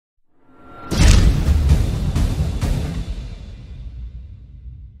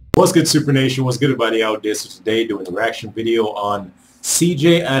What's good, Super Nation? What's good, everybody out there? So today, doing a reaction video on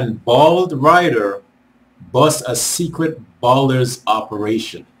CJ and Bald Ryder bust a secret Ballers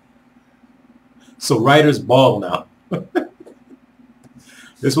operation. So Ryder's bald now.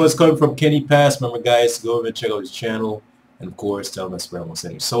 This one's coming from Kenny Pass. Remember, guys, go over and check out his channel, and of course, tell him that's where I'm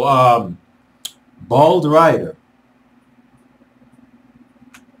saying. So, Bald Ryder.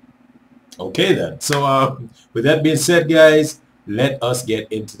 Okay then. So, with that being said, guys, let us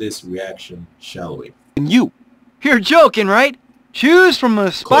get into this reaction, shall we? You're joking, right? Choose from an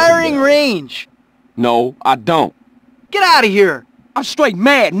aspiring range. No, I don't. Get out of here. I'm straight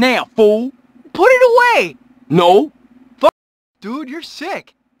mad now, fool. Put it away. No. Fuck, dude, you're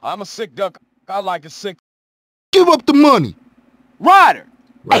sick. I'm a sick duck. I like a sick. Give up the money. Ryder.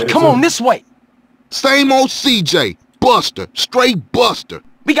 Hey, come on this way. Same old CJ. Buster. Straight Buster.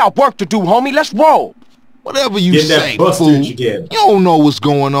 We got work to do, homie. Let's roll. Whatever you say, fool. You don't know what's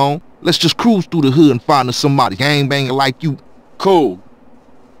going on. Let's just cruise through the hood and find us somebody gang-banging like you. Cool.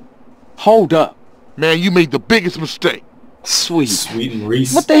 Hold up. Man, you made the biggest mistake. Sweet and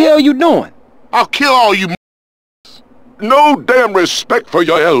Reese. What the hell you doing? I'll kill all you. No damn respect for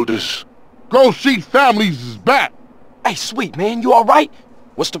your elders. Go see families is back. Hey, Sweet, man, you all right?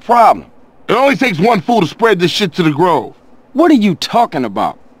 What's the problem? It only takes one fool to spread this shit to the Grove. What are you talking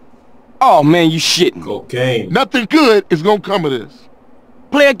about? Oh, man, you shitting. Cocaine. Nothing good is gonna come of this.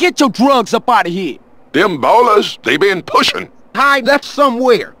 Player, get your drugs up out of here. Them ballers, they been pushing. Hide that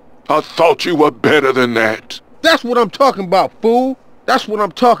somewhere. I thought you were better than that. That's what I'm talking about, fool. That's what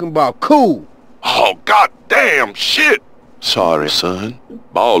I'm talking about. Cool. Oh, goddamn shit. Sorry, son.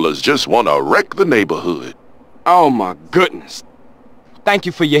 Ballers just want to wreck the neighborhood. Oh, my goodness. Thank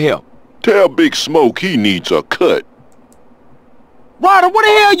you for your help. Tell Big Smoke he needs a cut. Ryder, where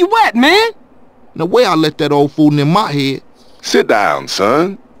the hell you at, man? The way I let that old fool in my head. Sit down,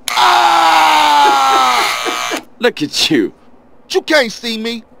 son. Ah! Look at you. You can't see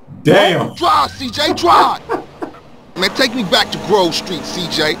me. Damn. Drive, CJ, drive. Man, take me back to Grove Street,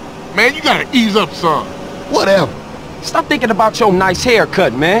 CJ. Man, you gotta ease up, son. Whatever. Stop thinking about your nice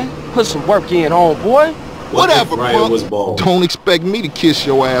haircut, man. Put some work in, homeboy. Whatever, was bald? Don't expect me to kiss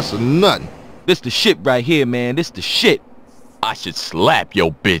your ass or nothing. This the shit right here, man. This the shit. I should slap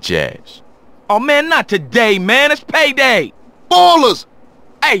your bitch ass. Oh, man, not today, man. It's payday. Ballers!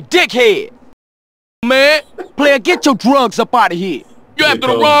 Hey, dickhead! Man, Player, get your drugs up out of here. you after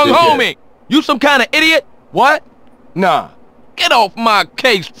the wrong homie. You some kind of idiot? What? Nah. Get off my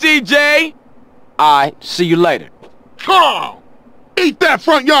case, CJ. Alright, see you later. Oh, eat that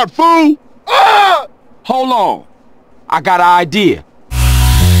front yard, fool! Ah! Hold on. I got an idea.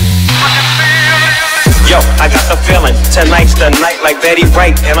 Yo, I got the feeling, tonight's the night like Betty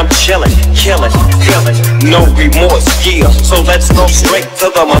Wright, and I'm chillin', feeling, no remorse, yeah. So let's go straight to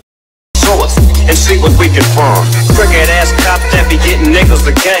the source and see what we can find. Crooked ass cop that be getting niggas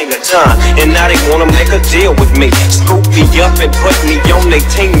a gang of time, and now they wanna make a deal with me. Scoop me up and put me on their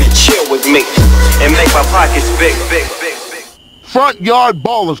team to chill with me, and make my pockets big. Front yard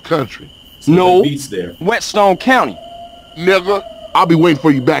Ballers country. No, Beats there. Whetstone County. Nigga, I'll be waiting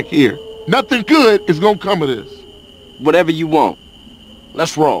for you back here. Nothing good is gonna come of this. Whatever you want.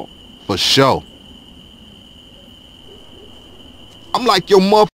 Let's roll. For sure. I'm like your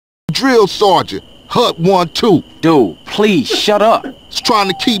motherfucking drill sergeant. Hut 1-2. Dude, please shut up. Just trying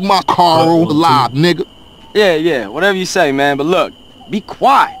to keep my car alive, nigga. Yeah, whatever you say, man. But look, be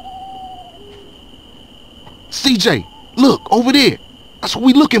quiet. CJ, look, over there. That's what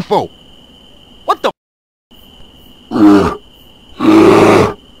we looking for. What the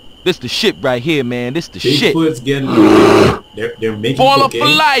This the shit right here, man. This the shit. Bigfoot's getting... They're making Baller cocaine. for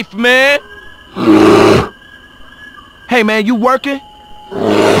life, man. Hey, man, you working?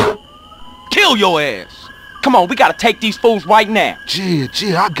 Kill your ass. Come on, we gotta take these fools right now.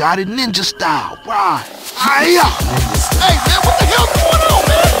 Yeah, I got it ninja style. Right. Hey, man, what the hell's going on,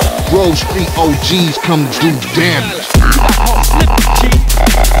 man? Grove Street OGs come to do damage.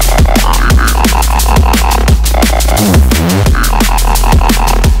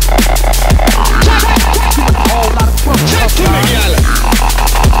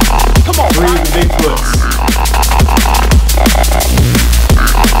 Come on, Three of the Bigfoots.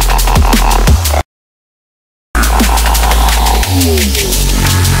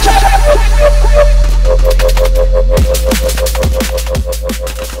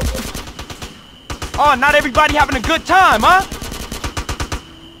 Oh, not everybody having a good time, huh?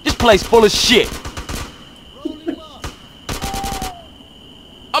 This place full of shit.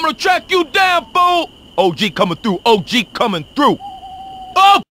 I'm gonna track you down, fool. OG coming through. OG coming through.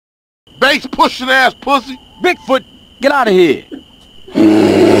 Oh! Base pushing ass pussy. Bigfoot, get out of here.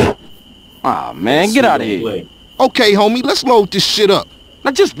 Ah, man, get out of here. Okay, homie, let's load this shit up.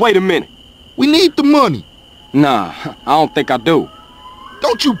 Now just wait a minute. We need the money. Nah, I don't think I do.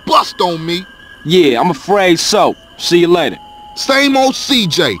 Don't you bust on me. Yeah, I'm afraid so. See you later. Same old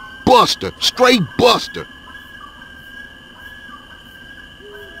CJ. Buster. Straight Buster.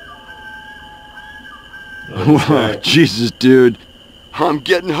 Jesus, dude. I'm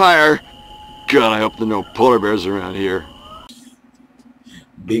getting higher. God, I hope there are no polar bears around here.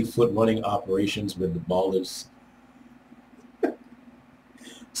 Bigfoot running operations with the Ballers.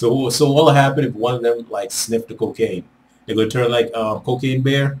 So what'll happen if one of them like sniffed the cocaine? They're gonna turn like Cocaine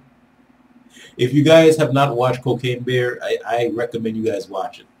Bear. If you guys have not watched Cocaine Bear, I recommend you guys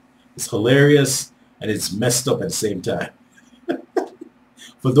watch it. It's hilarious and it's messed up at the same time.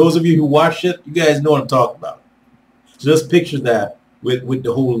 For those of you who watched it, you guys know what I'm talking about. Just picture that with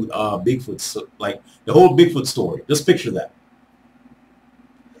the whole Bigfoot, like the whole Bigfoot story. Just picture that.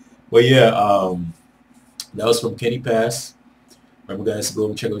 Well, yeah, that was from Kenny Pass. Remember, guys, to go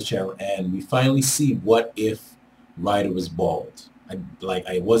and check out his channel, and we finally see what if Ryder was bald.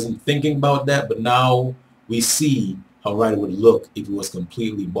 I wasn't thinking about that, but now we see how Ryder would look if he was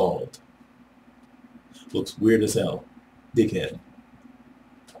completely bald. Looks weird as hell. Dickhead.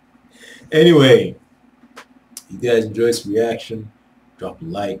 Anyway, if you guys enjoyed this reaction, drop a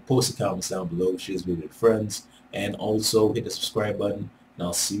like, post the comments down below, share this video with friends, and also hit the subscribe button, and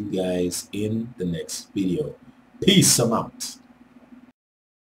I'll see you guys in the next video. Peace, I'm out.